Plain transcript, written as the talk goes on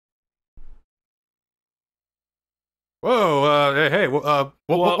Whoa, hey, what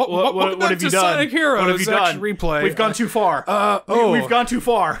have you done? Sonic Heroes What have you done? Action Replay. We've gone too far. We've gone too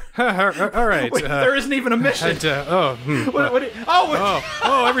far. All right. Wait, there isn't even a mission. Everything's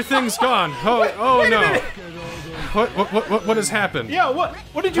gone. Oh Wait a no. minute. What has happened? Yeah, what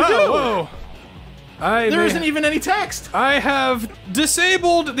did you do? Whoa. There isn't even any text. I have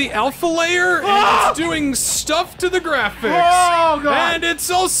disabled the alpha layer, and it's doing stuff to the graphics. Oh god. And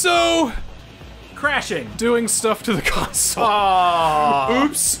it's also Crashing. doing stuff to the console. Oh.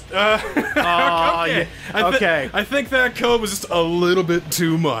 Oops. Okay. Okay. I think that code was just a little bit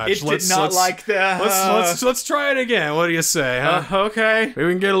too much. It did not like that. Let's try it again. What do you say, huh? Okay. Maybe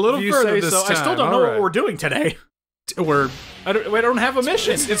we can get a little further this time. I still don't know what we're doing today. I don't have a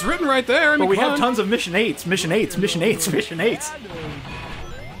mission. It's written right there. But we have tons of mission 8s.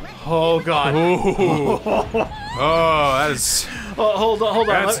 Oh god. Oh, that is. Hold on.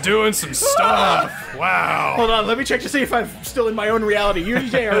 That's doing some stuff. Wow. Hold on, let me check to see if I'm still in my own reality.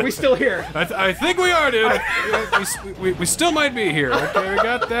 UDJ, are we still here? I think we are, dude. we still might be here. Okay, we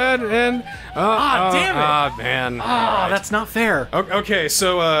got that, and damn it. Man. That's not fair. Okay,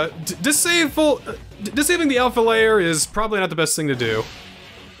 so disabling the alpha layer is probably not the best thing to do.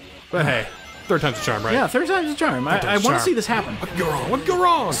 But hey, third time's a charm, right? Yeah, third time's a charm. I want to see this happen. What could go wrong? What could go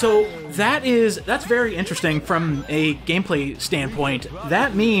wrong? So that's very interesting from a gameplay standpoint.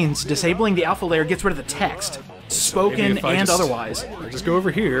 That means disabling the alpha layer gets rid of the text, spoken and otherwise. I just go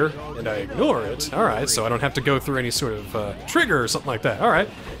over here and I ignore it. All right, so I don't have to go through any sort of trigger or something like that. All right,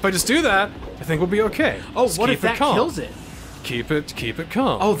 if I just do that, I think we'll be okay. Oh, just what if that kills it? Keep it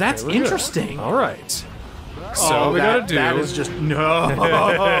calm. Oh, that's interesting. All right. So we gotta do. That is just no.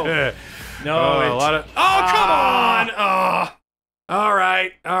 No, a lot of. Oh, come on! All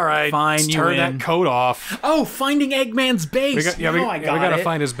right. Fine, let's you turn win. that code off. Oh, finding Eggman's base. We gotta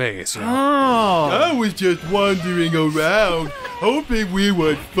find his base. You know? Oh. I was just wandering around, hoping we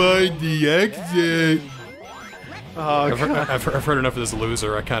would find the exit. I've heard enough of this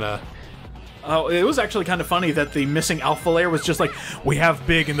loser. I kind of. Oh, it was actually kind of funny that the missing alpha layer was just like, we have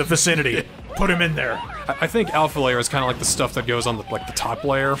big in the vicinity. Put him in there. I think alpha layer is kind of like the stuff that goes on the top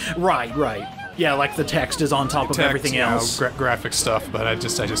layer. Right. Yeah, like the text is on top of everything else. Graphic stuff, but I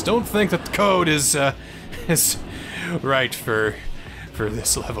just don't think that the code is right for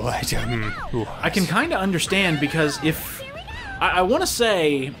this level. I can kind of understand because if I want to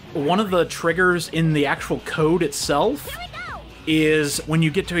say one of the triggers in the actual code itself is when you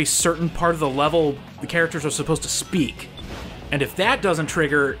get to a certain part of the level, the characters are supposed to speak. And if that doesn't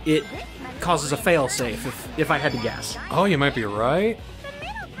trigger, it causes a failsafe, if I had to guess. Oh, you might be right.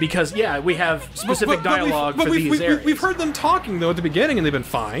 Because, yeah, we have specific dialogue for these areas. We've heard them talking, though, at the beginning, and they've been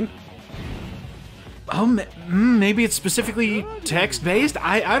fine. Oh, maybe it's specifically text-based?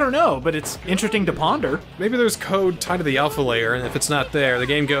 I don't know, but it's interesting to ponder. Maybe there's code tied to the alpha layer, and if it's not there, the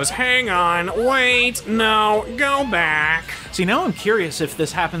game goes, hang on, wait, no, go back. See, now I'm curious if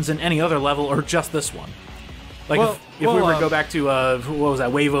this happens in any other level or just this one. Like, if we were to go back to, what was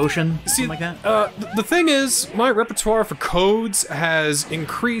that, Wave Ocean? Something like that? The thing is, my repertoire for codes has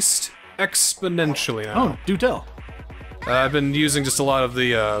increased exponentially now. Oh, do tell. I've been using just a lot of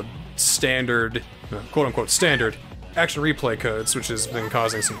the standard, quote-unquote standard, action replay codes, which has been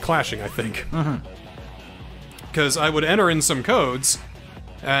causing some clashing, I think. Because I would enter in some codes,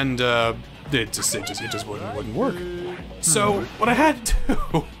 and it just wouldn't work. So what I had to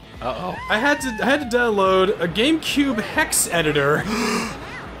do, I had to download a GameCube hex editor.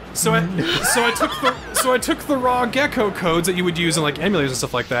 So I took the raw gecko codes that you would use in like emulators and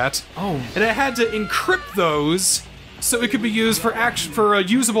stuff like that. Oh. And I had to encrypt those so it could be used for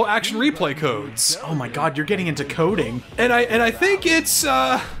usable action replay codes. Oh my god, you're getting into coding. And I think it's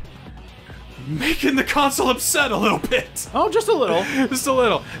making the console upset a little bit. Oh, just a little. Just a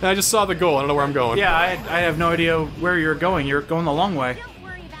little. And I just saw the goal. I don't know where I'm going. Yeah, I have no idea where you're going. You're going the long way.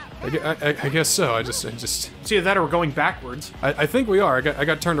 I guess so. I just. It's either that or we're going backwards. I think we are. I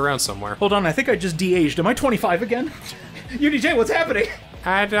got turned around somewhere. Hold on, I think I just de-aged. Am I 25 again? UDJ, what's happening?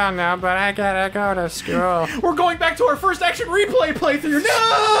 I don't know, but I gotta go to school. We're going back to our first action replay playthrough.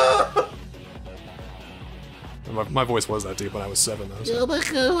 No! My voice was that deep when I was 7, though. So.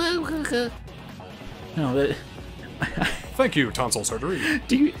 No, but... Thank you, tonsil surgery.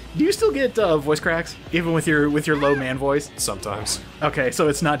 Do you still get voice cracks, even with your low man voice? Sometimes. Okay, so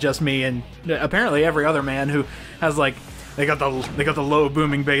it's not just me, and apparently every other man who has like they got the low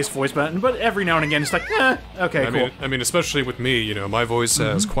booming bass voice button, but every now and again it's like, okay, cool. I mean, especially with me, you know, my voice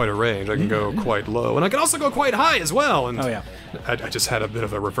has quite a range. I can go quite low, and I can also go quite high as well. And oh yeah, I just had a bit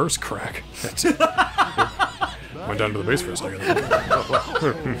of a reverse crack. Went down to the base for a second.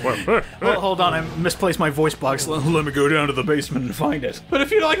 Well, hold on, I misplaced my voice box. Let me go down to the basement and find it. But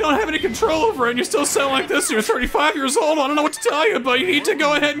if you like don't have any control over it and you still sound like this, you're 35 years old, I don't know what to tell you, but you need to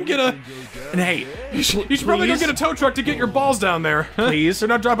go ahead and get a... And hey, You should probably go get a tow truck to get your balls down there. Please. They're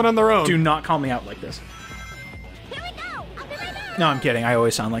not dropping on their own. Do not call me out like this. No, I'm kidding. I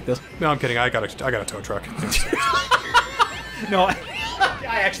always sound like this. No, I'm kidding. I got a tow truck. No,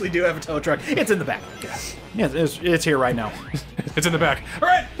 I actually do have a tow truck. It's in the back. Yeah, it's here right now. It's in the back. All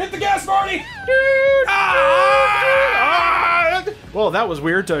right, hit the gas, Marty! Well, that was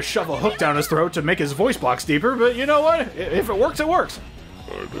weird to shove a hook down his throat to make his voice box deeper, but you know what? If it works, it works.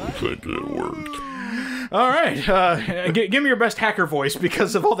 I don't think it worked. All right, give me your best hacker voice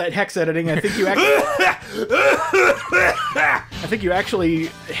because of all that hex editing. I think you actually,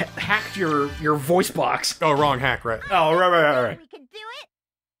 hacked your voice box. Oh, wrong hack, right? Oh, right.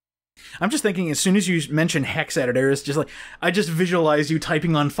 I'm just thinking, as soon as you mention hex editor, it's just like I just visualize you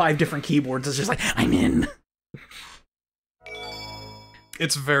typing on 5 different keyboards. It's just like I'm in.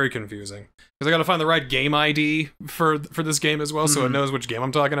 It's very confusing because I got to find the right game ID for this game as well, so it knows which game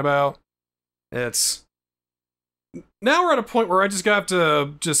I'm talking about. It's now we're at a point where I just have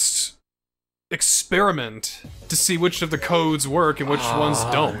to experiment to see which of the codes work and which ones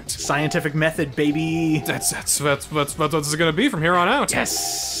don't. Scientific method, baby. That's what it's gonna be from here on out.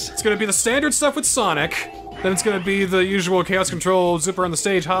 Yes. It's gonna be the standard stuff with Sonic. Then it's gonna be the usual Chaos Control, Zipper on the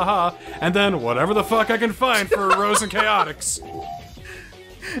stage, haha. And then whatever the fuck I can find for Rose and Chaotix.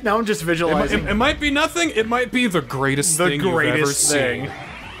 Now I'm just visualizing. It might be nothing. It might be the greatest thing you've ever seen.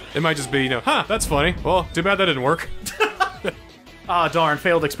 It might just be, that's funny. Well, too bad that didn't work. Ah, darn,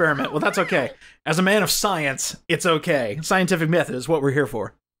 failed experiment. Well, that's okay. As a man of science, it's okay. Scientific method is what we're here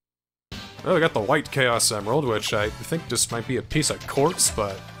for. Well, we got the white Chaos Emerald, which I think just might be a piece of quartz,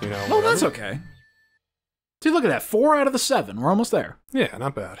 but, Oh, that's okay. Dude, look at that. 4 out of the 7. We're almost there. Yeah,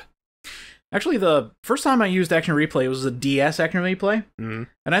 not bad. Actually, the first time I used Action Replay was a DS Action Replay. And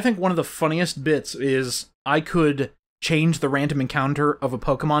I think one of the funniest bits is I could change the random encounter of a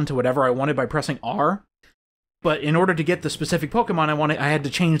Pokemon to whatever I wanted by pressing R. But in order to get the specific Pokemon I wanted, I had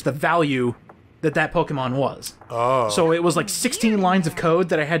to change the value that Pokemon was. Oh. So it was like 16 lines of code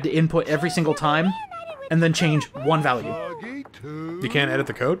that I had to input every single time, and then change one value. You can't edit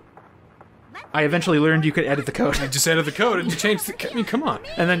the code? I eventually learned you could edit the code. You just edit the code and you change the... I mean, come on.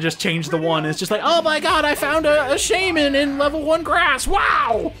 And then just change the one. It's just like, oh my god, I found a shaman in level 1 grass.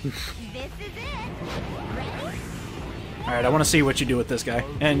 Wow! Alright, I want to see what you do with this guy.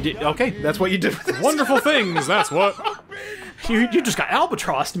 And, okay, that's what you did with this. Wonderful things, that's what. You just got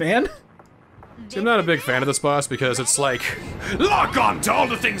albatrossed, man. See, I'm not a big fan of this boss because it's like, lock on to all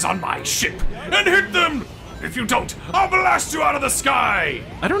the things on my ship and hit them! If you don't, I'll blast you out of the sky!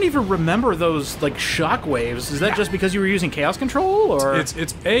 I don't even remember those, like, shockwaves. Is that just because you were using Chaos Control, or...?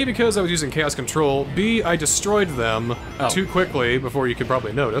 It's A, because I was using Chaos Control, B, I destroyed them too quickly before you could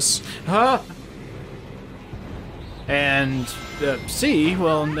probably notice. And C,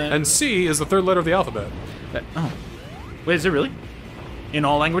 well... And C is the 3rd letter of the alphabet. Oh. Wait, is it really? In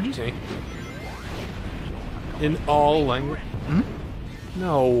all languages? C. In all languages?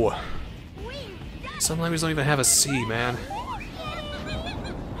 No. Some languages don't even have a C, man.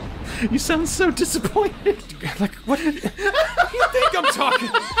 You sound so disappointed. Like, what do you think I'm talking?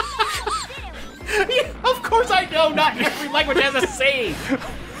 Yeah, of course I know not every language has a C!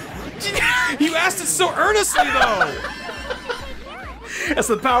 You asked it so earnestly, though! That's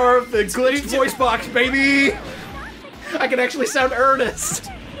the power of the glitched voice box, baby! I can actually sound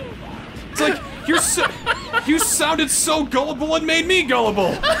earnest! It's like, you sounded so gullible and made me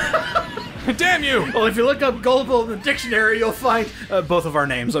gullible! Damn you! Well, if you look up gullible in the dictionary, you'll find both of our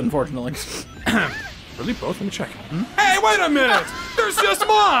names, unfortunately. Really? Both? Let me check. Hey, wait a minute! There's just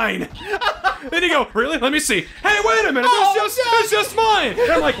mine! Then you go, really? Let me see. Hey, wait a minute! There's just mine!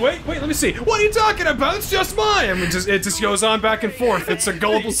 And I'm like, wait, let me see. What are you talking about? It's just mine! And it just goes on back and forth. It's a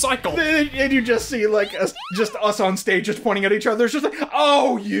gullible cycle. And you just see, like, just us on stage just pointing at each other. It's just like,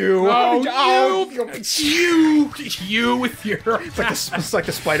 oh, you! You with your... It's like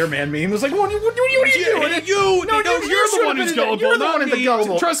the Spider-Man meme. It's like, what are you doing? You're the one who's gullible, You're the not one in the me.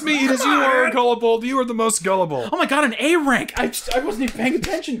 gullible. Trust me, it is you are gullible. You are the most gullible. Oh my god, an A rank! I wasn't even paying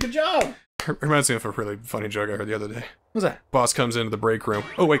attention. Good job. Reminds me of a really funny joke I heard the other day. What's that? Boss comes into the break room.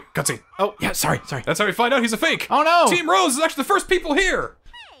 Oh wait, cutscene. Oh yeah, sorry. That's how we find out he's a fake. Oh no! Team Rose is actually the first people here.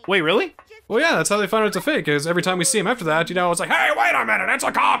 Wait, really? Well, yeah, that's how they find out it's a fake. Because every time we see him after that, it's like, hey, wait a minute, it's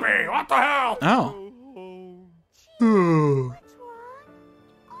a copy. What the hell? Oh.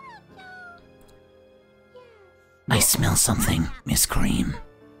 I smell something, Miss Cream.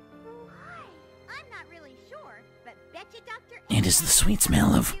 I'm not really sure, It is the sweet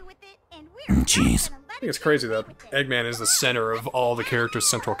smell of cheese. I think it's crazy that Eggman is the center of all the characters'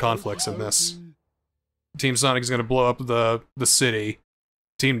 central conflicts in this. Team Sonic is going to blow up the city.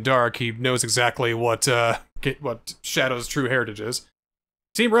 Team Dark, he knows exactly what Shadow's true heritage is.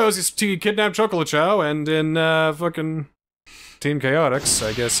 Team Rose, he's kidnapped Chocolochow, and in fucking Team Chaotix,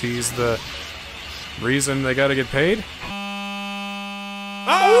 I guess he's the reason they gotta get paid.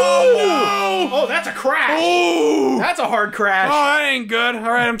 Oh, no! Oh, that's a crash! Oh! That's a hard crash! Oh, that ain't good.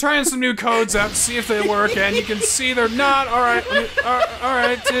 Alright, I'm trying some new codes out to see if they work, and you can see they're not. Alright,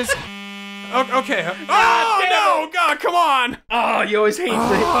 alright, just... Okay. Oh, no! God, come on! Oh, you always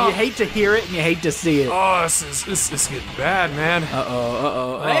hate to hear it and you hate to see it. Oh, this is getting bad, man.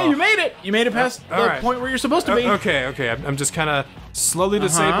 Uh-oh. Hey, you made it! You made it past the point where you're supposed to be. Okay. I'm just kind of slowly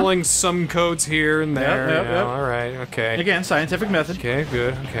disabling some codes here and there. Yep. Alright, okay. Again, scientific method. Okay,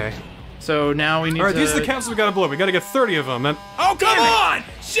 good, okay. So now we need to... Alright, these are the capsules we gotta blow. We gotta get 30 of them, and... Oh, come on!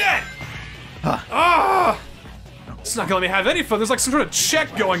 Shit! It's not gonna let me have any fun. There's like some sort of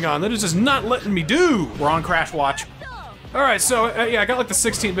check going on that is just not letting me do. We're on Crash Watch. Alright, so, yeah, I got like the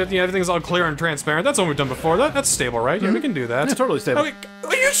 16-bit, everything's all clear and transparent. That's what we've done before. That's stable, right? Yeah, we can do that. Yeah, totally stable. Okay.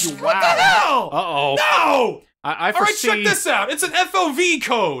 What the hell? Uh-oh. No! I foresee... Alright, check this out. It's an FOV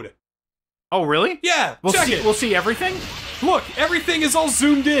code. Oh, really? Yeah, check it. We'll see everything? Look, everything is all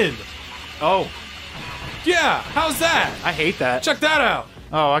zoomed in. Oh. Yeah, how's that? I hate that. Check that out.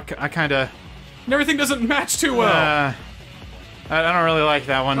 Oh, I kinda... And everything doesn't match too well. I don't really like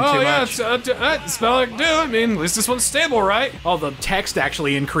that one too much. Oh yeah, spell like do. I mean, at least this one's stable, right? Oh, the text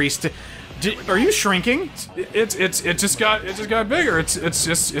actually increased. Are you shrinking? It just got bigger. It's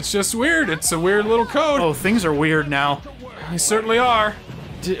just weird. It's a weird little code. Oh, things are weird now. They certainly are.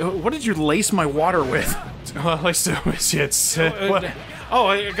 What did you lace my water with? Well, at least it's what? Oh,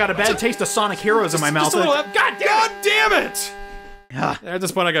 I got a bad taste of Sonic Heroes in my mouth. God damn it! At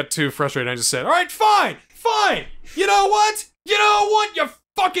this point, I got too frustrated. I just said, "All right, fine. You know what? You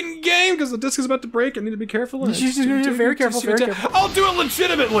fucking game, because the disc is about to break. I need to be careful. Very careful. I'll do it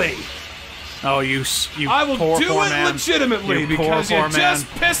legitimately. Oh, you I will poor do it man. legitimately because you just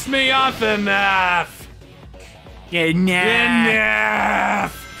pissed me off enough. Enough.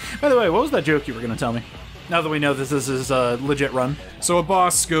 By the way, what was that joke you were gonna tell me? Now that we know this is a legit run. So a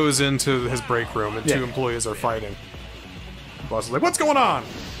boss goes into his break room and two employees are fighting. The boss is like, "What's going on?"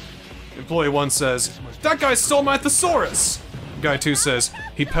 Employee 1 says, "That guy stole my thesaurus." Guy 2 says,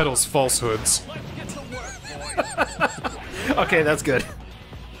 "He peddles falsehoods." Okay, that's good.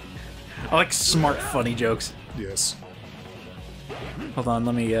 I like smart, funny jokes. Yes. Hold on,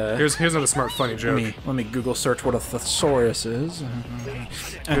 let me. Here's another smart, funny joke. Let me Google search what a thesaurus is.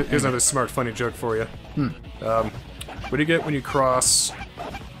 Here's another smart, funny joke for you. What do you get when you cross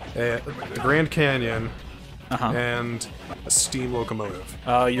the Grand Canyon and a steam locomotive?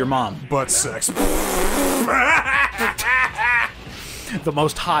 Your mom. Butt sex. The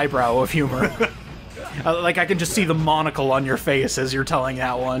most highbrow of humor. Like, I can just see the monocle on your face as you're telling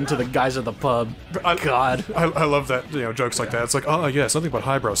that one to the guys at the pub. God. I love that, jokes like that. It's like, oh, yeah, something about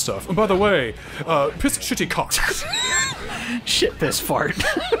highbrow stuff. And by the way, piss shitty cock. Shit piss fart.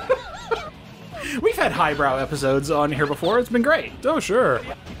 We've had highbrow episodes on here before. It's been great. Oh, sure.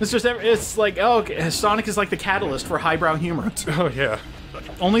 It's like, oh, Sonic is like the catalyst for highbrow humor. Oh, yeah.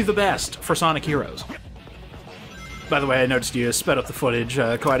 Only the best for Sonic Heroes. By the way, I noticed you sped up the footage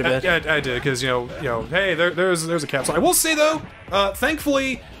quite a bit. Yeah, I did, because, hey, there's a capsule. I will say, though,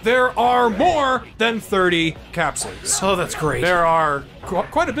 thankfully, there are more than 30 capsules. Oh, that's great. There are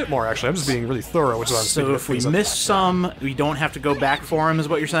quite a bit more, actually. I'm just being really thorough, which is why I'm speaking. So if we miss some, we don't have to go back for them, is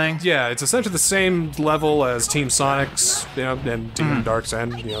what you're saying? Yeah, it's essentially the same level as Team Sonic's, and Team Dark's,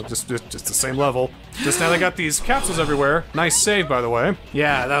 and, just the same level. Just now they got these capsules everywhere. Nice save, by the way.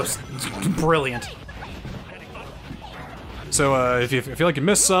 Yeah, that was brilliant. So, if you feel like you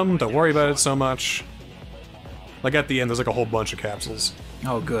missed some, don't worry about it so much. Like, at the end, there's like a whole bunch of capsules.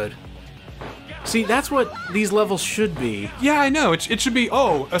 Oh, good. See, that's what these levels should be. Yeah, I know. It should be,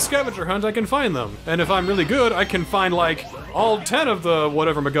 oh, a scavenger hunt, I can find them. And if I'm really good, I can find, like, all 10 of the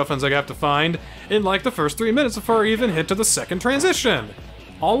whatever MacGuffins I have to find in, like, the first 3 minutes before I even hit to the second transition.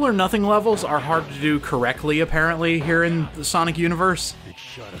 All or nothing levels are hard to do correctly, apparently, here in the Sonic universe.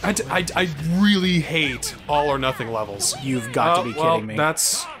 I really hate all or nothing levels. You've got to be kidding me.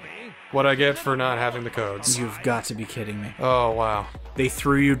 That's what I get for not having the codes. You've got to be kidding me. Oh, wow. They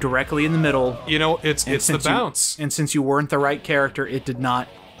threw you directly in the middle. It's the bounce. And since you weren't the right character, it did not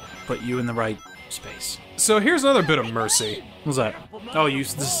put you in the right space. So here's another bit of mercy. What's that? Oh,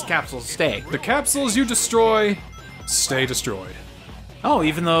 this capsules stay. The capsules you destroy, stay destroyed. Oh,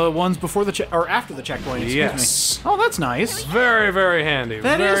 even the ones before the or after the checkpoint. Yes. Me. Oh, that's nice. Very, very handy.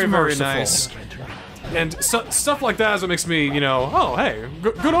 That very, is very merciful. nice. And stuff like that is what makes me, you know, oh hey,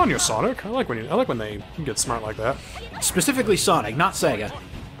 good on you, Sonic. I like when they get smart like that. Specifically Sonic, not Sega.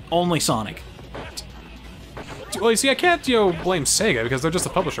 Only Sonic. Well, you see, I can't, you know, blame Sega because they're just a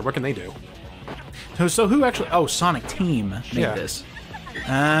publisher. What can they do? So who actually? Oh, Sonic Team made this.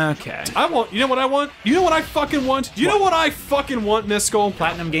 Okay. I want. You know what I want? You know what I fucking want? You know what I fucking want, Niskel?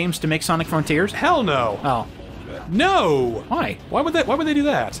 Platinum Games to make Sonic Frontiers? Hell no. Oh. No. Why? Why would they do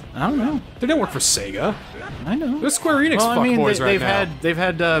that? I don't know. They don't work for Sega. I know. They're Square Enix fuckboys right now. They've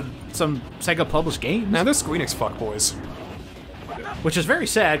had some Sega published games. Now they're Square Enix fuckboys. Which is very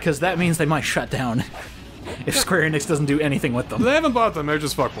sad because that means they might shut down if Square Enix doesn't do anything with them. They haven't bought them. They're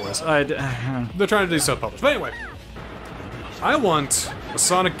just fuckboys. They're trying to do self-published. But anyway, I want a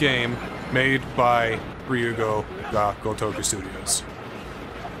Sonic game made by Ryugo Gotoku Studios.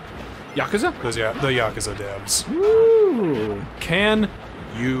 Yakuza? The Yakuza devs. Ooh. Can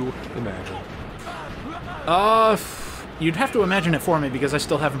you imagine? You'd have to imagine it for me because I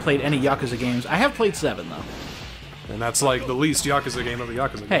still haven't played any Yakuza games. I have played 7 though. And that's like the least Yakuza game of the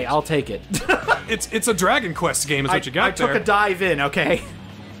Yakuza games. Hey, I'll take it. It's a Dragon Quest game is what you got there. I took a dive in, okay?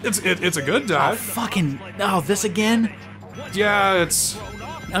 It's a good Oh, dive. fucking... Oh, this again? Yeah, it's...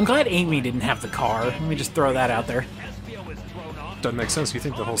 I'm glad Amy didn't have the car. Let me just throw that out there. Doesn't make sense. You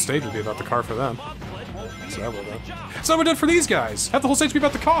think the whole stage would be about the car for them. So that would have. So we're done for these guys. Have the whole stage be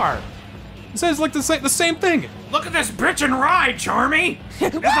about the car. It says like the same thing. Look at this bitchin' ride, Charmy!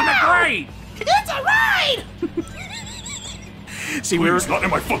 Isn't it great? It's a ride! See, we were not in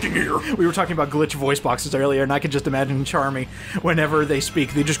my fucking ear. We were talking about glitch voice boxes earlier, and I could just imagine Charmy, whenever they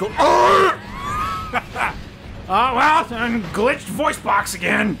speak, they just go, oh, well, glitched voice box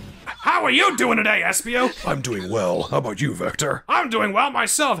again. How are you doing today, Espio? I'm doing well. How about you, Vector? I'm doing well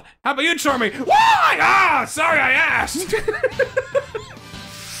myself. How about you, Charmy? Why? Ah, sorry I asked.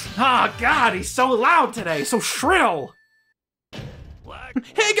 Oh, God, he's so loud today, so shrill.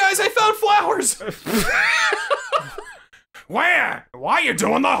 Hey guys, I found flowers. Where? Why are you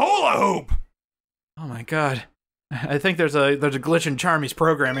doing the hula hoop? Oh my God. I think there's a glitch in Charmy's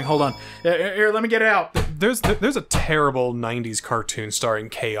programming. Hold on. Here, let me get it out. There's a terrible 90s cartoon starring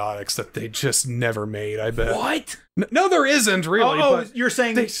Chaotix that they just never made, I bet. What? No, there isn't, really. but you're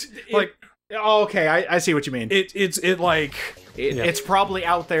saying... Oh, okay, I see what you mean. It's probably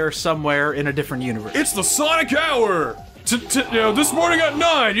out there somewhere in a different universe. It's the Sonic Hour! This morning at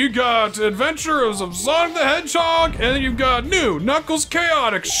 9, you got Adventures of Sonic the Hedgehog, and then you've got new Knuckles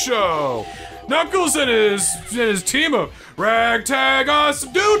Chaotix Show. Knuckles and his team of ragtag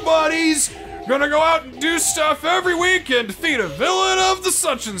awesome dude buddies gonna go out and do stuff every week and defeat a villain of the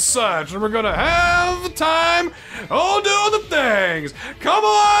such and such, and we're gonna have the time all doing the things. Come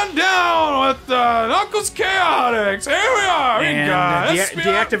on down with Knuckles Chaotix. Here we are. And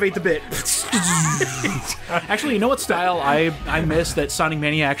deactivate the bit. Actually, you know what style I miss that Sonic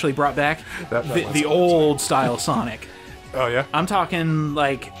Mania actually brought back? The old style Sonic. Oh yeah? I'm talking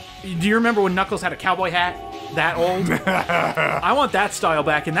like, do you remember when Knuckles had a cowboy hat? That old? I want that style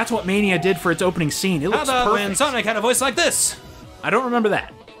back, and that's what Mania did for its opening scene. It looks How about perfect. when Sonic had a voice like this? I don't remember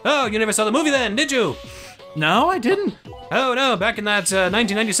that. Oh, you never saw the movie then, did you? No, I didn't. Oh no, back in that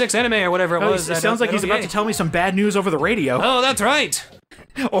 1996 anime or whatever it was. It sounds like he's about to tell me some bad news over the radio. Oh, that's right.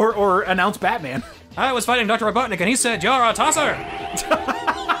 Or announce Batman. I was fighting Dr. Robotnik and he said, "You're a tosser."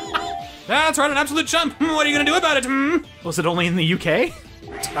 That's right, an absolute chump. What are you gonna do about it? Was it only in the UK?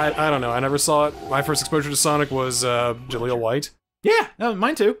 I don't know. I never saw it. My first exposure to Sonic was Jaleel White. Yeah, no,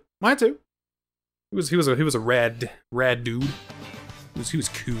 mine too. Mine too. He was a rad dude. He was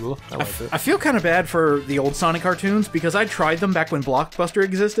cool. I liked it. I feel kind of bad for the old Sonic cartoons because I tried them back when Blockbuster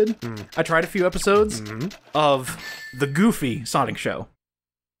existed. I tried a few episodes of the Goofy Sonic show.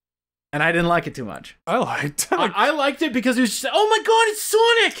 And I didn't like it too much. I liked it. I liked it because it was just, oh my god, it's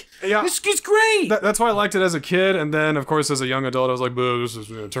Sonic! Yeah. This is great! That's why I liked it as a kid, and then, of course, as a young adult, I was like, boo, this is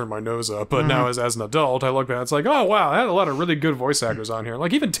going to turn my nose up. But now, as an adult, I look back, it's like, oh, wow, I had a lot of really good voice actors on here.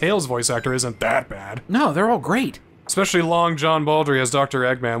 Like, even Tails' voice actor isn't that bad. No, they're all great. Especially Long John Baldry as Dr.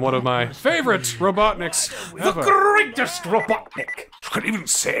 Eggman, one of my favorite Robotniks ever. Greatest Robotnik! You could even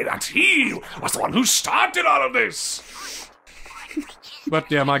say that he was the one who started all of this.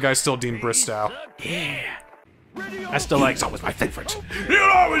 But yeah, my guy's still Dean Bristow. Yeah. I still like... He's always my favorite. You'll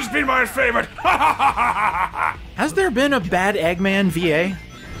always be my favorite. Has there been a bad Eggman VA?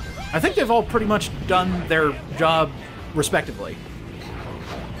 I think they've all pretty much done their job respectively.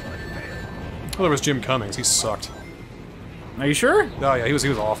 Well, there was Jim Cummings. He sucked. Are you sure? Oh yeah, he was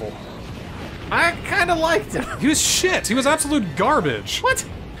awful. I kind of liked him. He was shit. He was absolute garbage. What?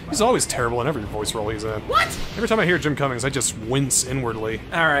 He's always terrible in every voice role he's in. What? Every time I hear Jim Cummings, I just wince inwardly.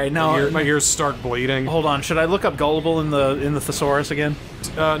 All right, no. My ears start bleeding. Hold on. Should I look up gullible in the thesaurus again?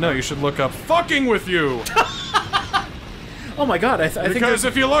 No, you should look up fucking with you. Oh my god, I think Because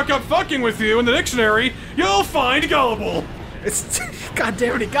if you look up fucking with you in the dictionary, you'll find gullible. it's god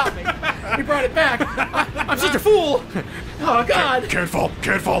damn it, he got me. He brought it back. I'm such a fool. Oh god. Can't fall,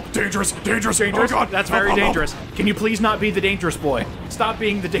 dangerous, dangerous, Dangerous? oh god. That's very dangerous. Can you please not be the dangerous boy? Stop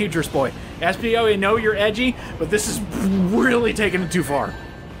being the dangerous boy. SPO, I know you're edgy, but this is really taking it too far.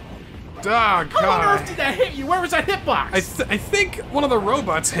 Oh, How on god. earth did that hit you? Where was that hitbox? I think one of the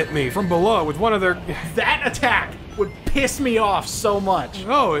robots hit me from below with one of their... That attack would piss me off so much.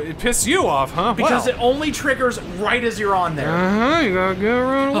 Oh, it pissed you off, huh? Because Well. it only triggers right as you're on there. Uh-huh, you gotta get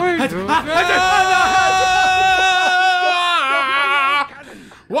around away.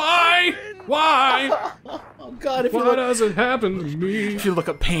 Why? Why? Oh god, if you, Why look, does it happen to me? if you look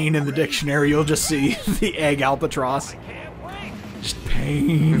up pain in the dictionary, you'll just see the egg albatross. Just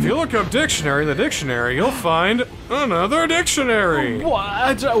pain. If you look up dictionary in the dictionary, you'll find another dictionary.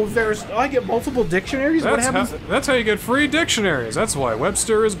 What? Oh, I get multiple dictionaries? What happens? That's how you get free dictionaries. That's why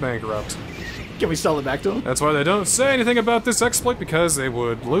Webster is bankrupt. Can we sell it back to him? That's why they don't say anything about this exploit, because they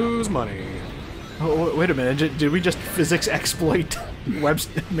would lose money. Oh, wait a minute. Did we just physics exploit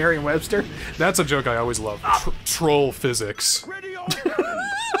Merriam-Webster? That's a joke I always love. Troll physics.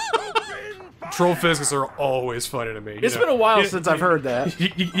 Troll physics are always funny to me. It's been a while since I've heard that.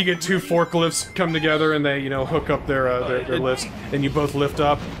 You get two forklifts come together and they, hook up their lifts, and you both lift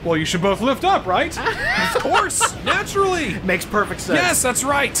up. Well, you should both lift up, right? Of course, naturally. Makes perfect sense. Yes, that's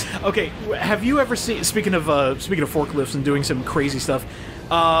right. Okay, have you ever seen? Speaking of forklifts and doing some crazy stuff,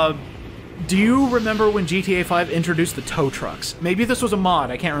 do you remember when GTA 5 introduced the tow trucks? Maybe this was a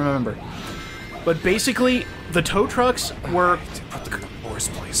mod. I can't remember. But basically, the tow trucks were Put the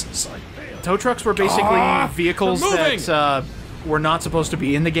worst places. tow trucks were basically vehicles that were not supposed to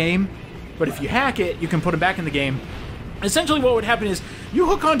be in the game. But if you hack it, you can put them back in the game. Essentially, what would happen is you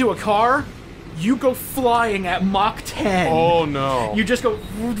hook onto a car. You go flying at Mach 10. Oh no. You just go...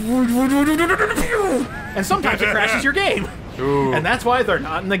 And sometimes it crashes your game. Ooh. And that's why they're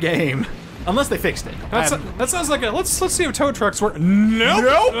not in the game. Unless they fixed it. That sounds like a... Let's see if tow trucks work.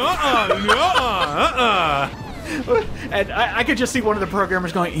 Nope. And I could just see one of the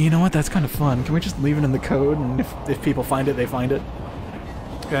programmers going, you know what, that's kind of fun. Can we just leave it in the code? And if people find it, they find it.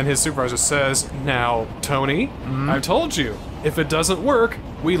 And his supervisor says, now, Tony, I've told you, if it doesn't work,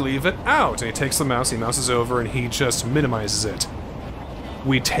 we leave it out. And he takes the mouse, he mouses over, and he just minimizes it.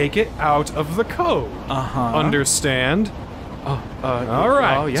 We take it out of the code. Uh-huh. Understand? All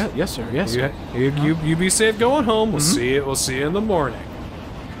right. Oh, yeah, yes, sir, yes, sir. You be safe going home. We'll see you in the morning.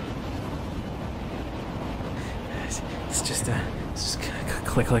 It's just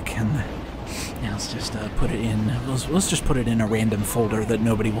click, and now let's just put it in. Let's just put it in a random folder that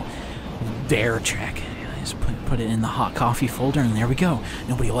nobody will dare check. Just put it in the hot coffee folder, and there we go.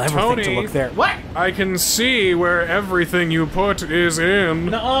 Nobody will ever think to look there. What? I can see where everything you put is in.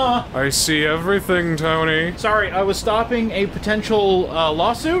 Nuh-uh. I see everything, Tony. Sorry, I was stopping a potential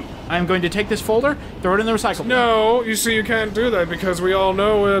lawsuit. I'm going to take this folder, throw it in the recycle bin. No, you see, you can't do that because we all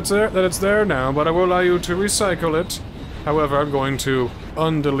know that it's there now, but I will allow you to recycle it. However, I'm going to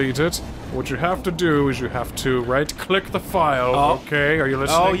undelete it. What you have to do is you have to right-click the file, okay? Are you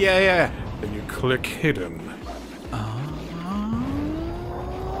listening? Oh, yeah. Then you click hidden.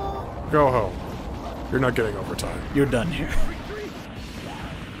 Go home. You're not getting overtime. You're done here.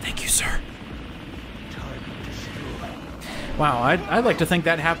 Thank you, sir. Wow, I'd like to think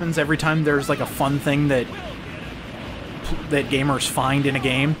that happens every time there's like a fun thing that gamers find in a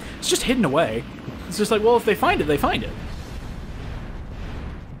game. It's just hidden away. It's just like, well, if they find it, they find it.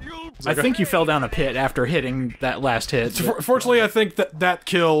 I think you fell down a pit after hitting that last hit. Fortunately, I think that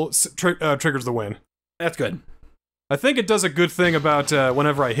kill triggers the win. That's good. I think it does a good thing about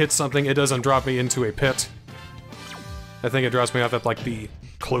whenever I hit something, it doesn't drop me into a pit. I think it drops me off at, like, the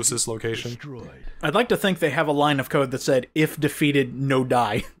closest location. I'd like to think they have a line of code that said, if defeated, no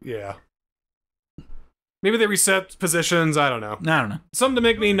die. Yeah. Maybe they reset positions, I don't know. I don't know. Something to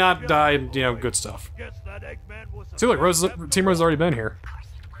make me not die, good stuff. See, look, Team Rose's already been here.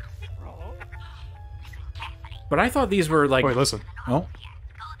 But I thought these were, like... Wait, listen. Oh.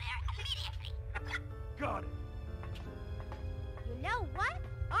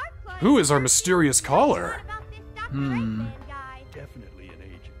 Who is our mysterious caller? Definitely an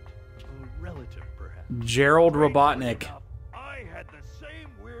agent. A relative, perhaps. Gerald Robotnik. I had the same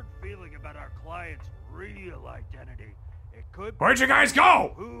weird feeling about our client's real identity. It could. Where'd you guys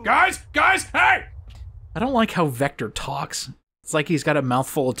go? Guys, hey! I don't like how Vector talks. It's like he's got a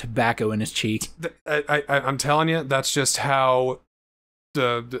mouthful of tobacco in his cheek. I'm telling you, that's just how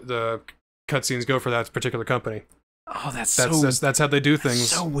the cutscenes go for that particular company. Oh, that's how they do things.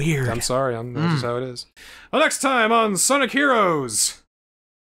 so weird. I'm sorry, that's just how it is. Well, next time on Sonic Heroes,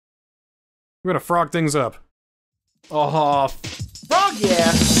 we're gonna frog things up. Oh, frog,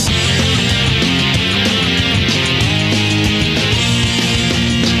 yeah.